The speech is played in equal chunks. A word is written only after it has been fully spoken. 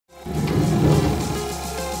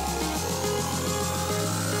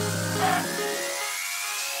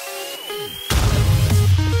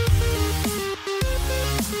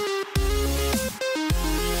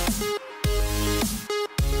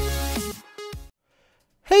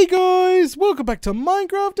Hey guys, welcome back to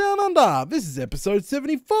Minecraft Down Under. This is episode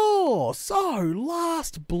 74. So,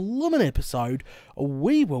 last bloomin' episode,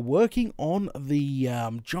 we were working on the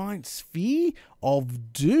giant sphere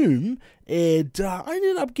of doom, and I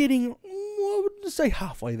ended up getting, I wouldn't say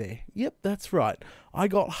halfway there. Yep, that's right. I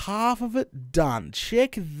got half of it done.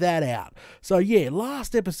 Check that out. So yeah,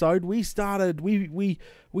 last episode we started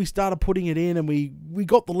putting it in, and we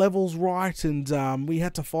got the levels right, and we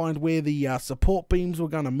had to find where the support beams were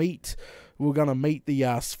going to meet. We were going to meet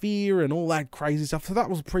the sphere and all that crazy stuff. So that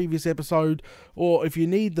was a previous episode. Or if you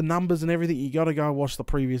need the numbers and everything, you got to go watch the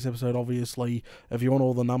previous episode, obviously, if you want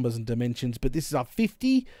all the numbers and dimensions. But this is a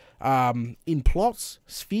 50 in plots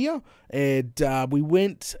sphere, and we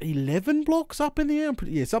went 11 blocks up in the air.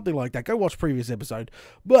 Yeah, something like that. Go watch previous episode.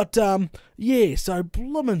 But yeah, so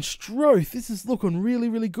bloomin' Stroth, this is looking really,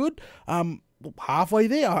 really good. Halfway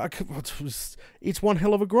there. It's one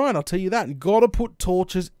hell of a grind, I'll tell you that. And gotta put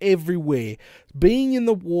torches everywhere. Being in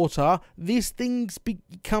the water, this thing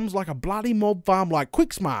becomes like a bloody mob farm, like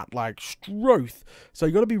quick smart, like Stroth. So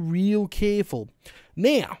you gotta be real careful.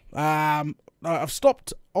 Now, I've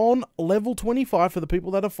stopped on level 25 for the people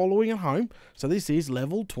that are following at home. So this is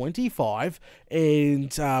level 25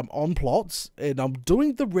 and on plots, and I'm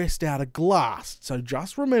doing the rest out of glass. So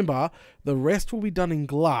just remember, the rest will be done in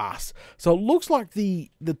glass. So it looks like the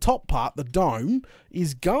top part, the dome,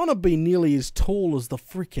 is gonna be nearly as tall as the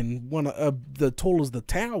freaking one, the tall as the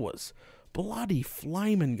towers. Bloody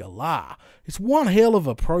flaming galah. It's one hell of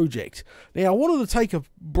a project. Now, I wanted to take a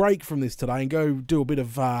break from this today and go do a bit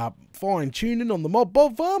of fine-tuning on the mob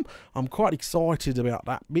farm. I'm quite excited about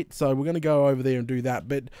that bit, so we're going to go over there and do that.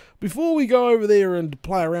 But before we go over there and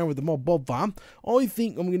play around with the mob farm, I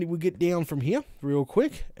think we'll get down from here real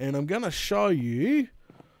quick, and I'm going to show you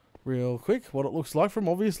real quick what it looks like from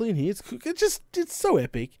obviously in here. It's so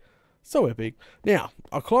epic. So epic. Now,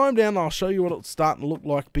 I'll climb down and I'll show you what it's starting to look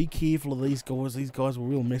like. Be careful of these guys. These guys will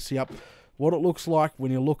real mess you up. What it looks like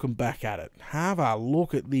when you're looking back at it. Have a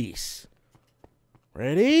look at this.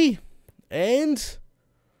 Ready? And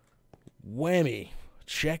whammy.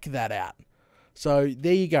 Check that out. So,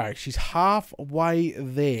 there you go. She's halfway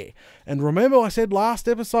there. And remember I said last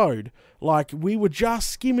episode, like, we were just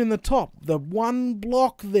skimming the top. The one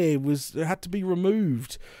block there had to be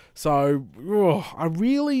removed. So, I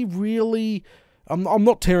really, I'm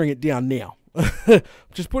not tearing it down now.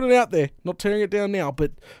 Just put it out there, not tearing it down now.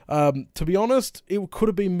 But to be honest, it could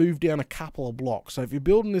have been moved down a couple of blocks. So if you're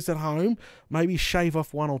building this at home, maybe shave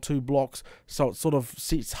off 1 or 2 blocks so it sort of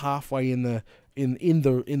sits halfway in the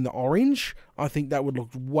orange. I think that would look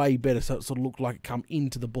way better, so it sort of looked like it come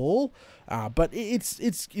into the ball. But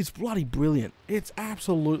it's bloody brilliant. It's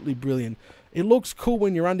absolutely brilliant. It looks cool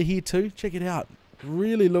when you're under here too. Check it out.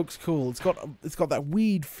 Really looks cool. It's got that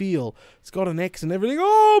weird feel. It's got an X and everything.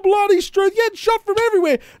 Oh, bloody Stroth, getting shot from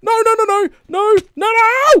everywhere. No.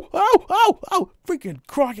 Oh, freaking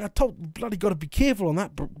crikey. I told bloody got to be careful on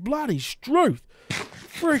that bloody Stroth.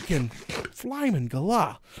 Freaking flaming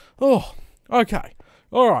galah. Oh, okay.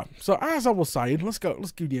 All right. So as I was saying, let's go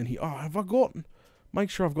down here. Oh, have I got?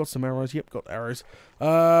 Make sure I've got some arrows. Yep, got arrows.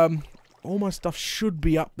 All my stuff should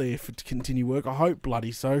be up there to continue work. I hope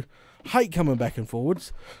bloody so. Hate coming back and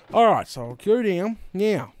forwards. Alright, so I'll go down.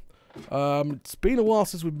 Now, it's been a while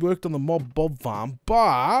since we've worked on the mob farm,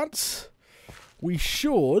 but we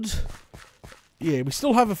should... Yeah, we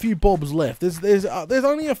still have a few bobs left. There's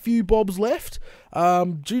only a few bobs left,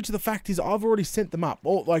 due to the fact is I've already sent them up.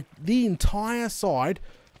 Or, like, the entire side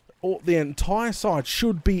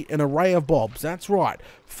should be an array of bobs. That's right.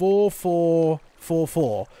 4, 4, 4,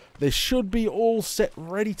 4. They should be all set,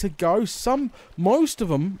 ready to go. Most of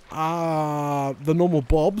them are the normal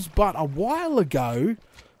bobs, but a while ago,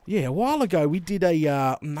 we did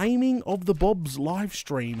a naming of the bobs live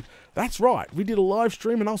stream. That's right, we did a live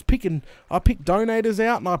stream, and I picked donators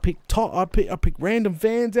out, and I picked random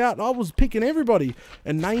fans out, and I was picking everybody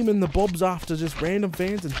and naming the bobs after just random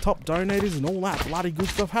fans and top donators and all that bloody good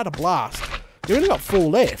stuff. Had a blast. We only got 4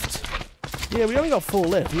 left. Yeah, we only got 4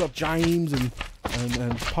 left. We got James and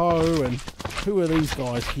Poe, and who are these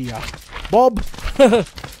guys here? Bob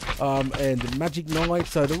and Magic Knight.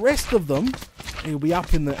 So the rest of them will be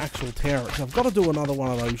up in the actual tower. So I've got to do another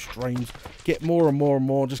one of those streams. Get more and more and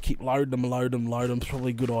more. Just keep loading them. It's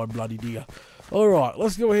probably a good bloody dear. Alright,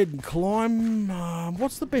 let's go ahead and climb.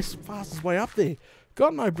 What's the fastest way up there?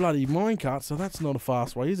 Got no bloody minecart, so that's not a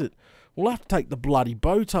fast way, is it? We'll have to take the bloody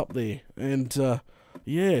boat up there. And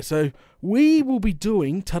yeah, so we will be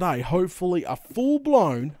doing today, hopefully, a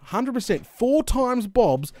full-blown, 100%, 4 times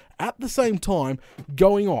bobs at the same time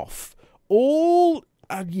going off. All,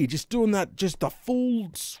 yeah, just doing that, just a full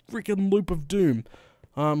freaking loop of doom.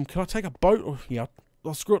 Can I take a boat? Oh, yeah.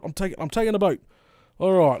 Oh, screw it. I'm taking a boat.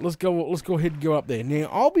 All right, let's go ahead and go up there. Now,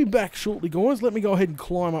 I'll be back shortly, guys. Let me go ahead and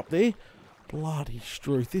climb up there. Bloody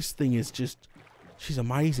Struth. This thing is just... She's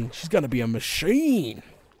amazing. She's going to be a machine.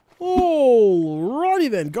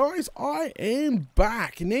 Alrighty then, guys. I am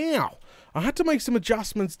back. Now, I had to make some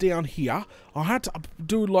adjustments down here. I had to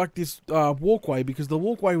do like this walkway because the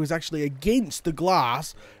walkway was actually against the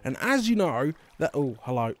glass. And as you know, that... Oh,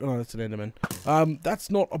 hello. Oh, no, that's an Enderman.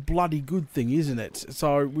 That's not a bloody good thing, isn't it?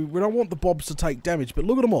 So, we don't want the bobs to take damage. But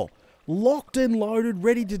look at them all. Locked and loaded,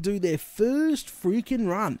 ready to do their first freaking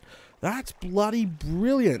run. That's bloody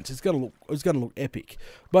brilliant. It's gonna look epic.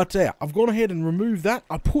 But I've gone ahead and removed that.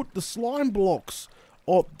 I put the slime blocks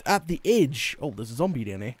at the edge. Oh, there's a zombie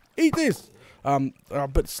down there. Eat this.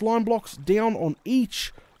 But slime blocks down on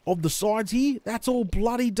each of the sides here. That's all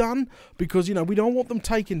bloody done because, you know, we don't want them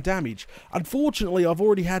taking damage. Unfortunately, I've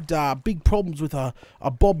already had big problems with a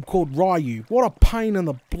bob called Ryu. What a pain in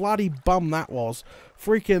the bloody bum that was.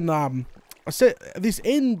 Freaking I said this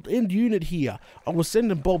end unit here. I was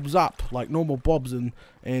sending bobs up like normal bobs, and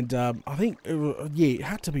I think yeah, it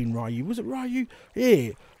had to be in Ryu. Was it Ryu?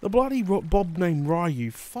 Yeah, the bloody bob named Ryu.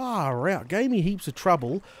 Far out, gave me heaps of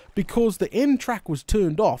trouble because the end track was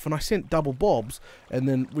turned off, and I sent double bobs, and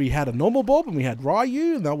then we had a normal bob and we had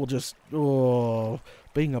Ryu, and they were just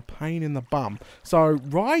being a pain in the bum. So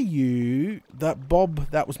Ryu, that bob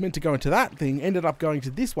that was meant to go into that thing, ended up going to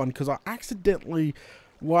this one because I accidentally.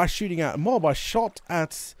 While shooting at a mob, I shot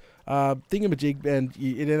at thingamajig, and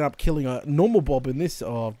it ended up killing a normal bob in this.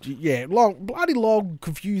 Oh, yeah, bloody long,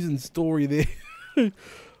 confusing story there.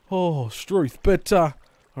 Oh, Struth. But,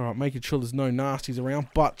 alright, making sure there's no nasties around.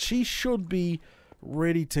 But she should be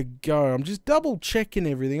ready to go. I'm just double checking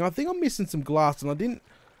everything. I think I'm missing some glass, and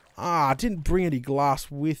I didn't bring any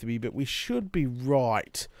glass with me, but we should be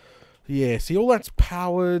right. Yeah, see, all that's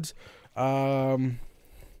powered. That's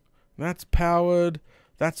powered.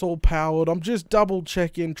 That's all powered. I'm just double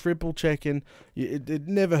checking, triple checking. It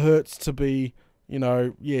never hurts to be, you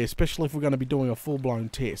know, yeah, especially if we're going to be doing a full-blown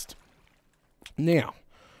test. Now,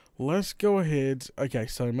 let's go ahead. Okay,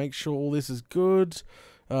 so make sure all this is good.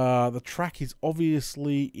 The track is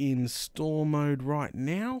obviously in store mode right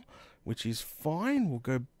now, which is fine. We'll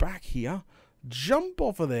go back here. Jump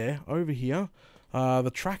off of there, over here.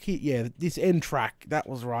 The track here, yeah, this end track, that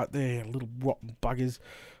was right there. Little rotten buggers.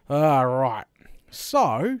 Right.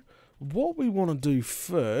 So, what we want to do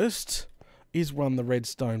first is run the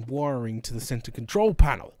redstone wiring to the center control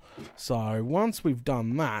panel. So, once we've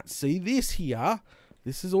done that, see this here,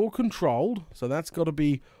 this is all controlled, so that's got to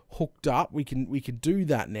be hooked up. We can do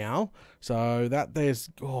that now. So, that there's,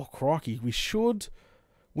 oh crikey,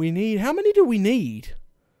 we need, how many do we need?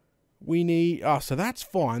 We need, so that's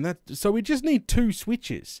fine. So we just need 2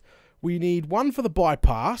 switches. We need one for the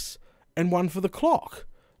bypass and one for the clock.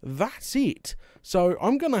 That's it. So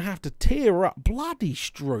I'm going to have to tear up, bloody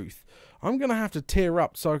Struth. I'm going to have to tear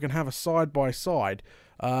up so I can have a side-by-side.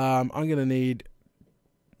 I'm going to need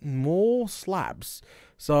more slabs.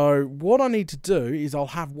 So what I need to do is I'll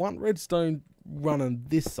have one redstone run on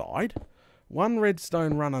this side. One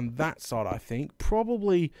redstone run on that side, I think.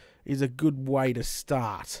 Probably is a good way to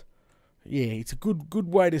start. Yeah, it's a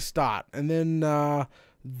good way to start. And then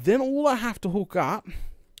all I have to hook up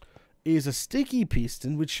is a sticky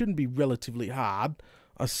piston, which shouldn't be relatively hard.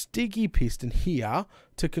 A sticky piston here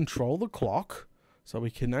to control the clock. So we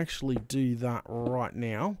can actually do that right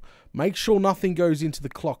now. Make sure nothing goes into the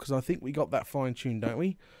clock, because I think we got that fine-tuned, don't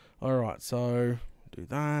we? Alright, so do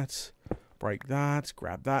that. Break that.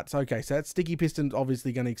 Grab that. So, okay, so that sticky piston's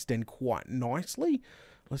obviously going to extend quite nicely.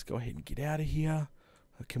 Let's go ahead and get out of here.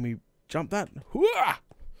 Can we jump that?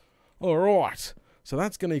 Alright. So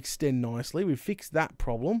that's going to extend nicely. We've fixed that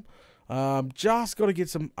problem. Just got to get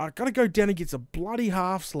some... I got to go down and get some bloody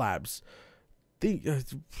half slabs.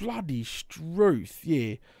 Bloody Struth,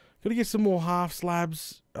 yeah. Got to get some more half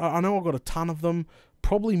slabs. I know I've got a ton of them.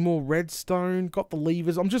 Probably more redstone. Got the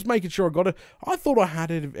levers. I'm just making sure I got it. I thought I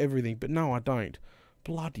had everything, but no, I don't.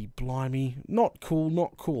 Bloody blimey. Not cool,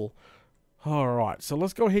 not cool. Alright, so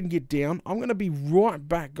let's go ahead and get down. I'm going to be right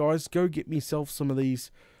back, guys. Go get myself some of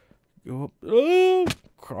these... Oh,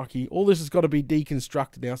 crikey. All this has got to be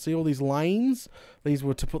deconstructed now. See all these lanes? These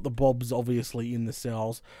were to put the bobs, obviously, in the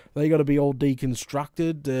cells. They got to be all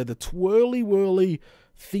deconstructed. The twirly-whirly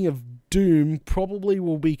thing of doom probably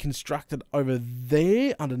will be constructed over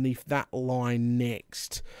there underneath that line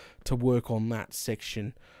next to work on that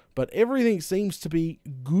section. But everything seems to be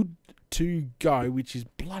good to go, which is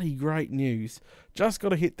bloody great news. Just got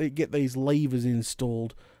to get these levers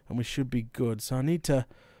installed, and we should be good. So I need to...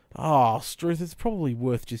 Oh, Struth, it's probably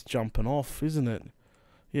worth just jumping off, isn't it?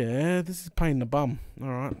 Yeah, this is a pain in the bum.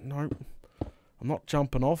 Alright, nope. I'm not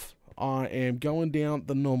jumping off. I am going down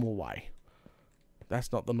the normal way.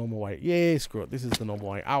 That's not the normal way. Yeah, screw it. This is the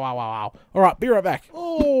normal way. Ow, ow, ow, ow. Alright, be right back.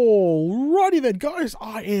 Alrighty then, guys.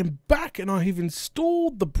 I am back and I have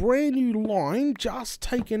installed the brand new line. Just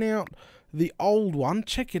taken out the old one.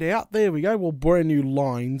 Check it out. There we go. Well, brand new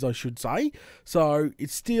lines, I should say. So,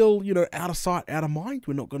 it's still, you know, out of sight, out of mind.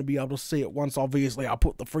 We're not going to be able to see it once, obviously, I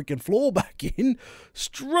put the freaking floor back in.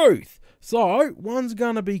 Struth. So, one's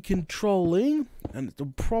going to be controlling, and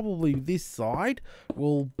it'll probably this side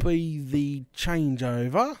will be the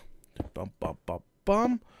changeover. Bum, bum, bum,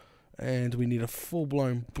 bum. And we need a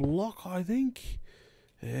full-blown block, I think.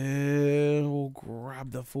 And we'll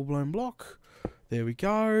grab the full-blown block. There we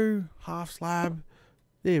go. Half slab.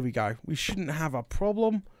 There we go. We shouldn't have a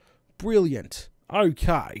problem. Brilliant.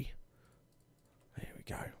 Okay. There we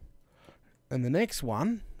go. And the next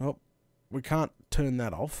one, oh, we can't turn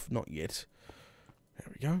that off. Not yet. There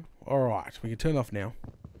we go. Alright, we can turn it off now.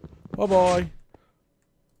 Bye-bye.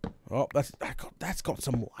 Oh, that's got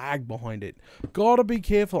some lag behind it. Gotta be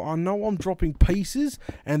careful. I know I'm dropping pieces,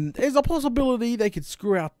 and there's a possibility they could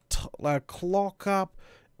screw our clock up.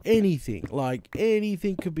 Anything. Like,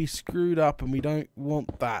 anything could be screwed up, and we don't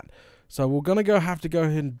want that. So we're gonna have to go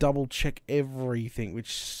ahead and double check everything,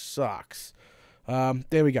 which sucks.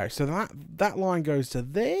 There we go. So that line goes to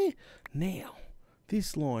there. Now,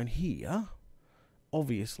 this line here,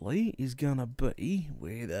 obviously, is gonna be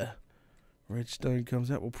where the redstone comes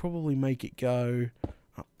out. We'll probably make it go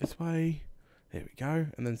up this way. There we go.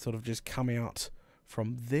 And then sort of just come out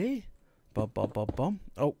from there. Bum, bum, bum, bum.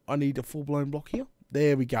 Oh, I need a full-blown block here.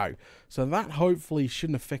 There we go. So that hopefully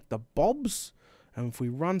shouldn't affect the bobs. And if we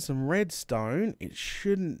run some redstone, it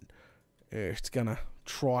shouldn't. It's going to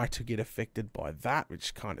try to get affected by that,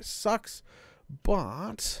 which kind of sucks.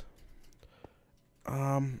 But,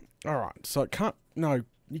 alright. So it can't, no,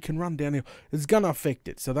 you can run down here. It's going to affect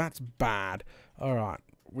it. So that's bad. Alright.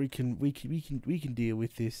 We can deal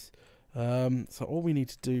with this. So all we need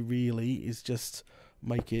to do really is just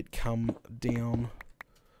make it come down.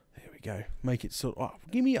 There we go. Make it sort of,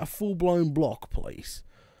 give me a full-blown block, please.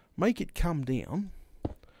 Make it come down.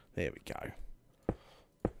 There we go.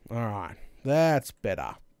 Alright. That's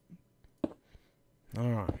better.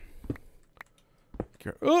 Alright.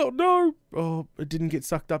 Oh, no! Oh, it didn't get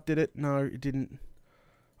sucked up, did it? No, it didn't.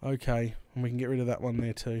 Okay. And we can get rid of that one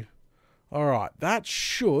there too. Alright. That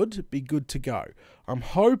should be good to go. I'm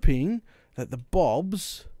hoping that the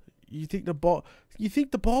bobs... You think the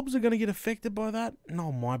bobs are going to get affected by that?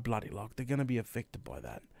 No, my bloody luck. They're going to be affected by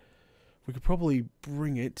that. We could probably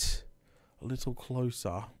bring it a little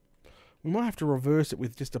closer. We might have to reverse it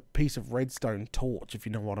with just a piece of redstone torch, if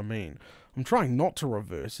you know what I mean. I'm trying not to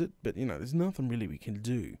reverse it, but, you know, there's nothing really we can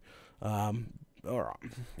do. Alright.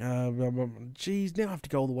 Geez, now I have to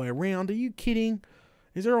go all the way around. Are you kidding?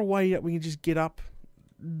 Is there a way that we can just get up?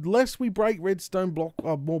 Less we break redstone block,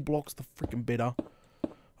 more blocks, the freaking better.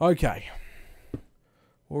 Okay.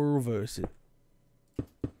 We'll reverse it.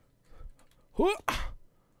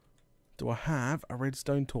 Do I have a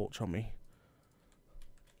redstone torch on me?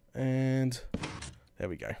 And there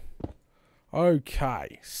we go.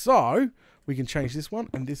 Okay, so we can change this one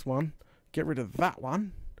and this one. Get rid of that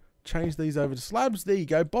one. Change these over to slabs. There you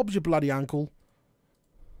go. Bob's your bloody uncle.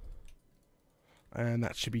 And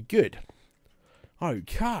that should be good.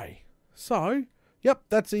 Okay, so... Yep,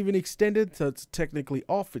 that's even extended, so it's technically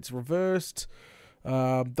off. It's reversed.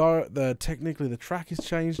 Though technically the track is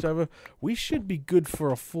changed over. We should be good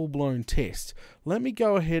for a full-blown test. Let me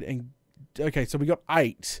go ahead and... Okay, so we got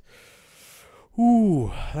 8.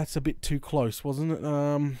 Ooh, that's a bit too close, wasn't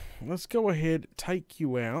it? Let's go ahead, take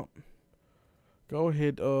you out. Go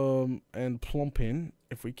ahead and plump in,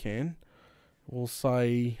 if we can. We'll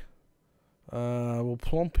say... we'll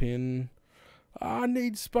plump in... I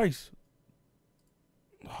need space.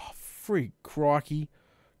 Oh, frig crikey.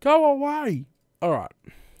 Go away. Alright.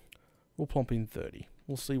 We'll plump in 30.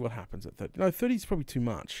 We'll see what happens at 30. No, 30 is probably too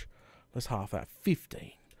much. Let's half that.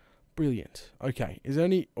 15. Brilliant. Okay. Is there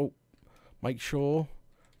any... Oh. Make sure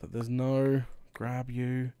that there's no... Grab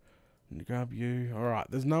you. Alright.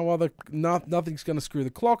 There's no other... nothing's going to screw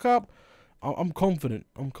the clock up. I'm confident.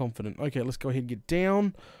 Okay, let's go ahead and get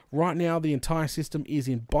down. Right now, the entire system is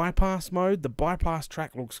in bypass mode. The bypass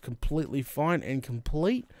track looks completely fine and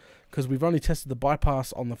complete because we've only tested the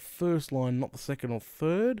bypass on the first line, not the second or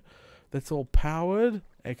third. That's all powered.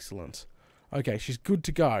 Excellent. Okay, she's good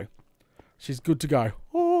to go.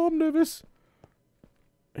 Oh, I'm nervous.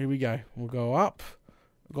 Here we go. We'll go up.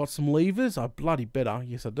 I've got some levers. I bloody better.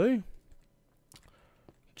 Yes, I do.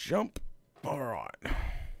 Jump. All right.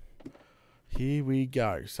 Here we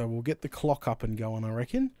go. So we'll get the clock up and going, I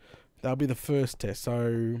reckon. That'll be the first test.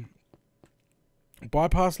 So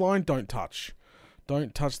bypass line, don't touch.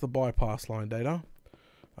 Don't touch the bypass line, Data.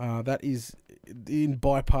 That is in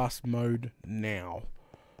bypass mode now.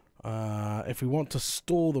 If we want to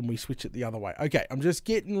store them, we switch it the other way. Okay, I'm just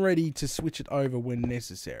getting ready to switch it over when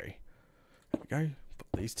necessary. There we go.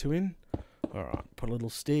 Put these two in. Alright, put a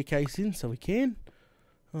little staircase in so we can.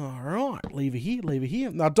 Alright, lever here, lever here.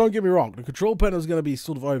 Now, don't get me wrong. The control panel is going to be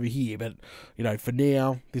sort of over here. But, you know, for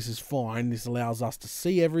now, this is fine. This allows us to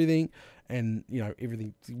see everything. And, you know,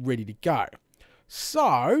 everything's ready to go.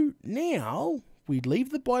 So, now we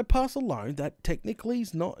leave the bypass alone. That technically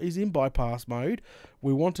is in bypass mode.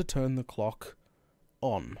 We want to turn the clock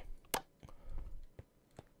on.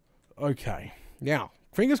 Okay. Now,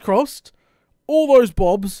 fingers crossed, all those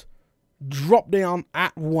bobs drop down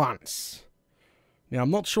at once. Now, I'm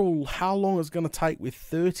not sure how long it's going to take with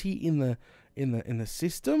 30 in the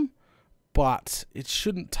system, but it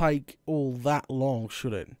shouldn't take all that long,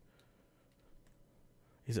 should it?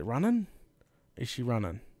 Is it running? Is she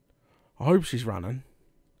running? I hope she's running.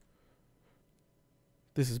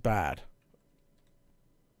 This is bad.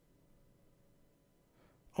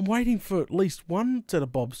 I'm waiting for at least one set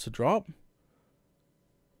of bobs to drop.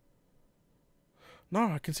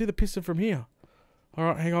 No, I can see the piston from here.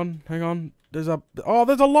 Alright, hang on, hang on. There's a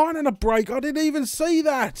line and a brake. I didn't even see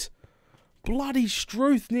that. Bloody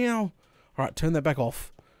Struth now. Alright, turn that back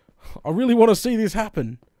off. I really want to see this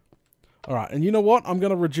happen. Alright, and you know what? I'm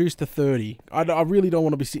going to reduce to 30. I really don't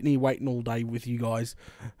want to be sitting here waiting all day with you guys.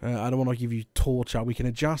 I don't want to give you torture. We can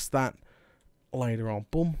adjust that later on.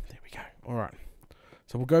 Boom. There we go. Alright.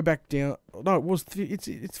 So we'll go back down. No,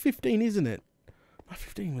 it's 15, isn't it? No,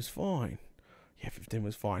 15 was fine. Yeah, 15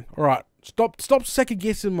 was fine. Alright. Stop second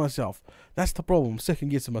guessing myself. That's the problem. Second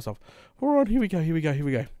guessing myself. Alright, here we go.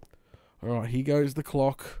 Alright, here goes the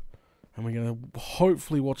clock. And we're going to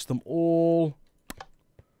hopefully watch them all.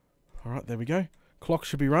 Alright, there we go. Clock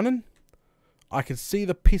should be running. I can see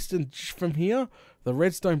the piston from here. The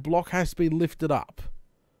redstone block has to be lifted up.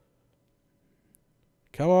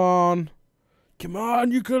 Come on. Come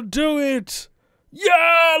on, you can do it.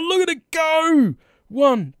 Yeah, look at it go.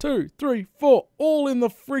 1, 2, 3, 4. All in the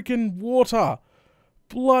freaking water.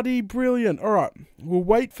 Bloody brilliant. Alright, we'll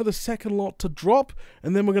wait for the second lot to drop.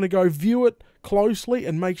 And then we're going to go view it closely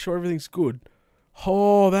and make sure everything's good.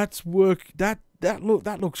 Oh, that's work. That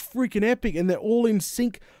looks freaking epic, and they're all in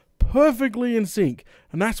sync, perfectly in sync,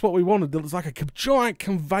 and that's what we wanted. It's like a giant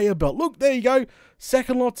conveyor belt. Look, there you go.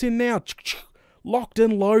 Second lot's in now, locked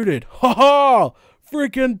and loaded. Ha ha!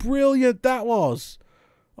 Freaking brilliant that was.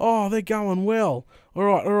 Oh, they're going well. All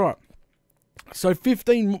right. So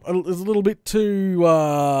 15 is a little bit too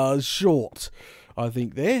short, I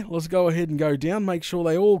think. There. Let's go ahead and go down. Make sure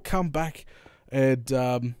they all come back and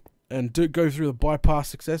go through the bypass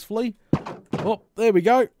successfully. Oh, there we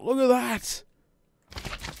go. Look at that.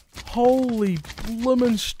 Holy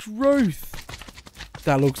bloomin' Struth.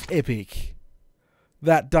 That looks epic.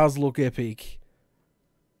 That does look epic.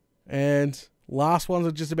 And last ones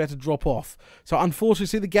are just about to drop off. So unfortunately,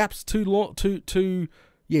 see the gap's too long.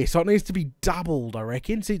 Yeah, so it needs to be doubled, I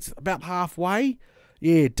reckon. See, it's about halfway.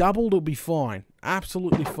 Yeah, doubled will be fine.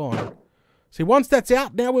 Absolutely fine. See, once that's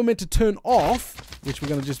out, now we're meant to turn off, which we're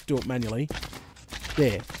going to just do it manually.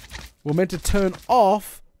 There. We're meant to turn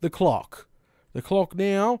off the clock. The clock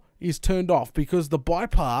now is turned off because the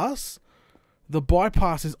bypass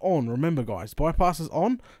is on. Remember, guys, bypass is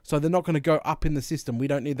on, so they're not going to go up in the system. We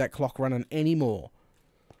don't need that clock running anymore.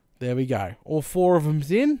 There we go. All 4 of them's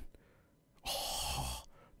in. Oh,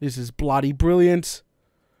 this is bloody brilliant.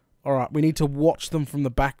 All right, we need to watch them from the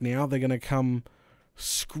back now. They're going to come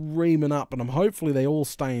screaming up, and hopefully they all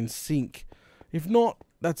stay in sync. If not,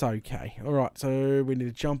 that's okay. Alright, so we need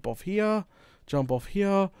to jump off here. Jump off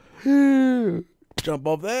here. Jump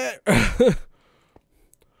off there.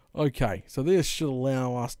 Okay, so this should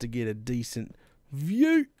allow us to get a decent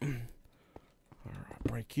view. Alright,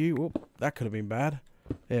 break you. Whoop, that could have been bad.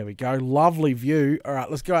 There we go. Lovely view.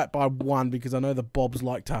 Alright, let's go out by 1 because I know the bobs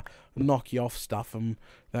like to knock you off stuff, and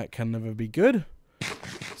that can never be good.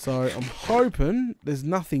 So I'm hoping there's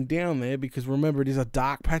nothing down there because remember it is a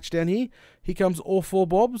dark patch down here. Here comes all 4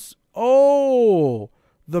 bobs. Oh,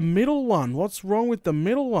 the middle one. What's wrong with the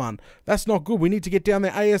middle one? That's not good. We need to get down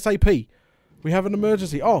there ASAP. We have an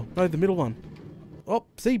emergency. Oh, no, the middle one. Oh,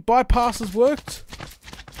 see, bypass has worked.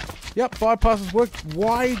 Yep, bypass has worked.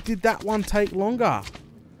 Why did that one take longer?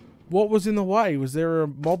 What was in the way? Was there a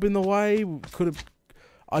mob in the way? Could have...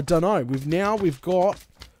 I don't know.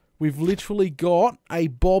 We've literally got a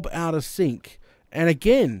bob out of sync. And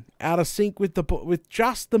again, out of sync with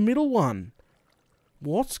just the middle one.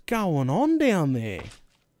 What's going on down there?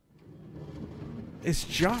 It's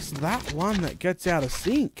just that one that gets out of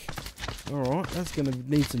sync. Alright, that's going to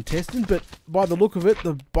need some testing, but by the look of it,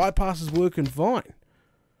 the bypass is working fine.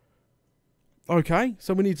 Okay,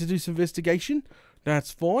 so we need to do some investigation.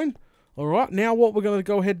 That's fine. Alright, now what we're going to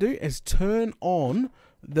go ahead and do is turn on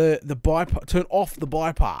turn off the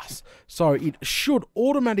bypass. So it should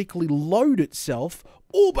automatically load itself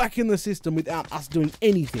all back in the system without us doing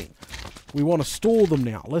anything. We want to store them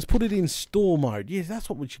now. Let's put it in store mode. Yes, that's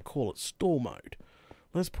what we should call it, store mode.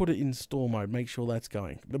 Let's put it in store mode. Make sure that's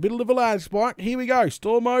going. A bit of a lag spike. Here we go.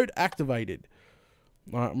 Store mode activated.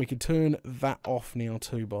 Alright, and we can turn that off now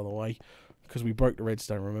too, by the way, because we broke the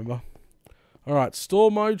redstone, remember? Alright,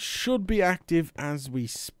 store mode should be active as we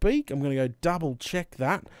speak. I'm going to go double check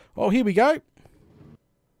that. Oh, here we go.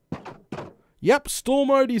 Yep, store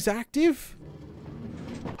mode is active.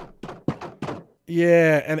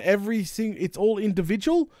 Yeah, and everything, it's all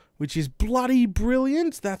individual, which is bloody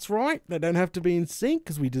brilliant. That's right. They don't have to be in sync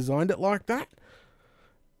because we designed it like that.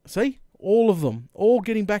 See? All of them. All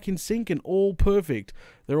getting back in sync and all perfect.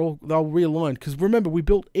 They'll realign. Because remember, we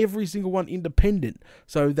built every single one independent.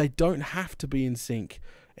 So they don't have to be in sync.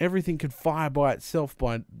 Everything can fire by itself,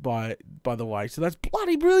 by the way. So that's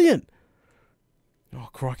bloody brilliant. Oh,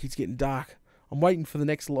 crikey, it's getting dark. I'm waiting for the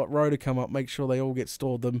next row to come up. Make sure they all get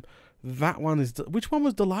stored. That one is... Which one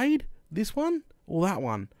was delayed? This one? Or that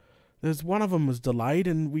one? There's one of them was delayed.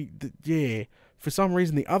 And yeah. For some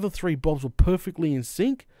reason, the other three bobs were perfectly in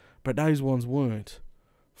sync. But those ones weren't.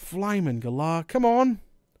 Flamin' galah. Come on.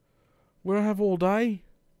 We don't have all day.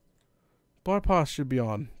 Bypass should be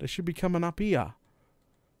on. They should be coming up here.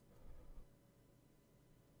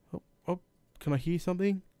 Oh, can I hear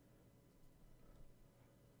something?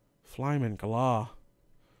 Flamin' galah.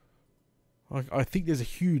 I think there's a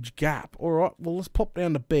huge gap. Alright, well, let's pop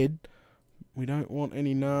down to bed. We don't want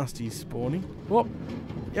any nasties spawning. Oh,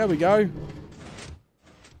 there we go.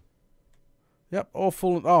 Yep, all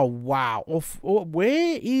full. Oh, wow.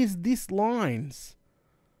 Where is this lines?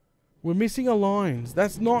 We're missing a lines.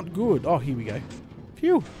 That's not good. Oh, here we go.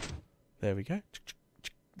 Phew. There we go.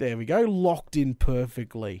 There we go. Locked in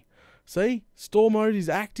perfectly. See? Store mode is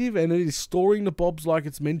active and it is storing the bobs like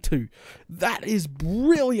it's meant to. That is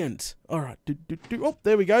brilliant. All right. Oh,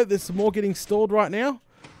 there we go. There's some more getting stored right now.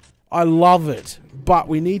 I love it. But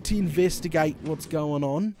we need to investigate what's going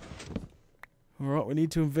on. Alright, we need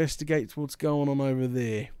to investigate what's going on over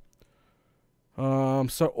there.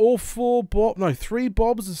 So all 3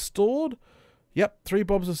 bobs are stored. Yep, 3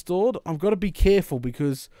 bobs are stored. I've got to be careful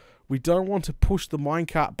because we don't want to push the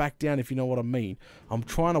minecart back down, if you know what I mean. I'm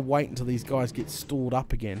trying to wait until these guys get stored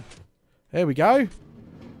up again. There we go.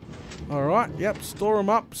 Alright, yep, store them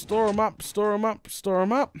up, store them up, store them up, store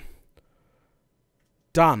them up.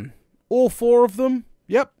 Done. All 4 of them.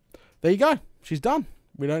 Yep, there you go. She's done.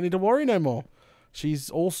 We don't need to worry no more. She's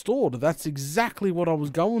all stored. That's exactly what I was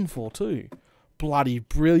going for too. Bloody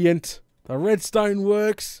brilliant. The redstone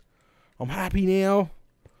works. I'm happy now.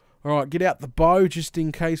 Alright, get out the bow just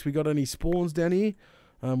in case we got any spawns down here.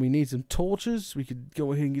 We need some torches. We could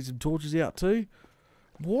go ahead and get some torches out too.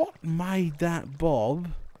 What made that bob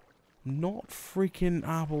not freaking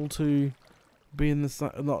able to be in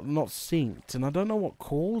the... Not synced? And I don't know what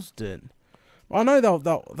caused it. I know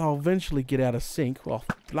they'll eventually get out of sync. Well,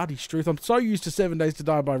 bloody struth. I'm so used to 7 Days to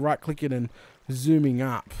Die by right-clicking and zooming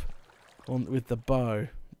up with the bow.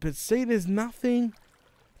 But see, there's nothing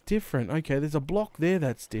different. Okay, there's a block there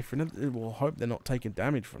that's different. We'll hope they're not taking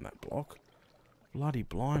damage from that block. Bloody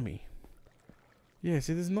blimey. Yeah,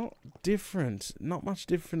 see, there's not much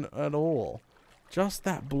different at all. Just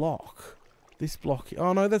that block. This block.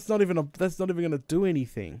 Oh no, that's not even going to do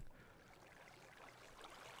anything.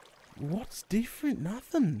 What's different?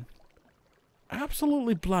 Nothing.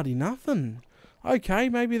 Absolutely bloody nothing. Okay,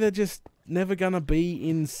 maybe they're just never going to be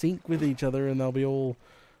in sync with each other and they'll be all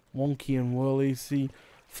wonky and whirly. See,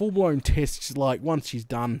 full-blown tests, like, once she's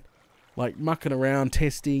done, like, mucking around,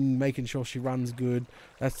 testing, making sure she runs good.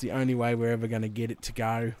 That's the only way we're ever going to get it to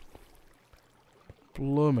go.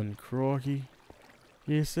 Bloomin' crikey.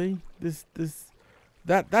 Yeah, see?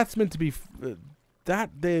 That's meant to be...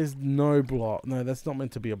 there's no block. No, that's not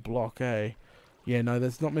meant to be a block, eh? Yeah, no,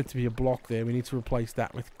 that's not meant to be a block there. We need to replace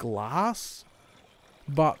that with glass.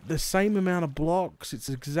 But the same amount of blocks. It's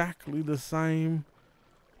exactly the same.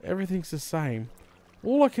 Everything's the same.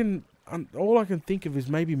 All I can think of is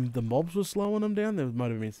maybe the mobs were slowing them down. There might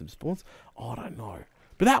have been some spawns. I don't know.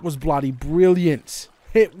 But that was bloody brilliant.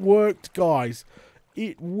 It worked, guys.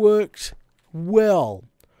 It worked well.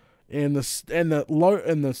 And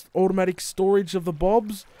the automatic storage of the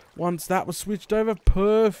bobs, once that was switched over,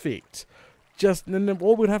 perfect. and then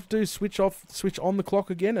all we'd have to do is switch on the clock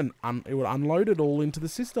again, and it would unload it all into the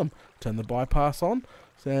system. Turn the bypass on,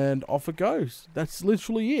 and off it goes. That's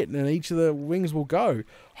literally it. And each of the wings will go,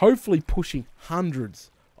 hopefully pushing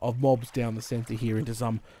hundreds of mobs down the center here into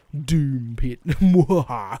some doom pit.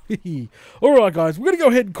 Alright guys, we're going to go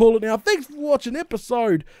ahead and call it now. Thanks for watching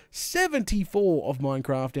episode 74 of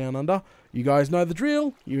Minecraft Down Under. You guys know the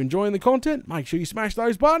drill. You're enjoying the content. Make sure you smash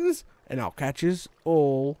those buttons, and I'll catch you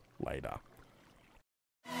all later.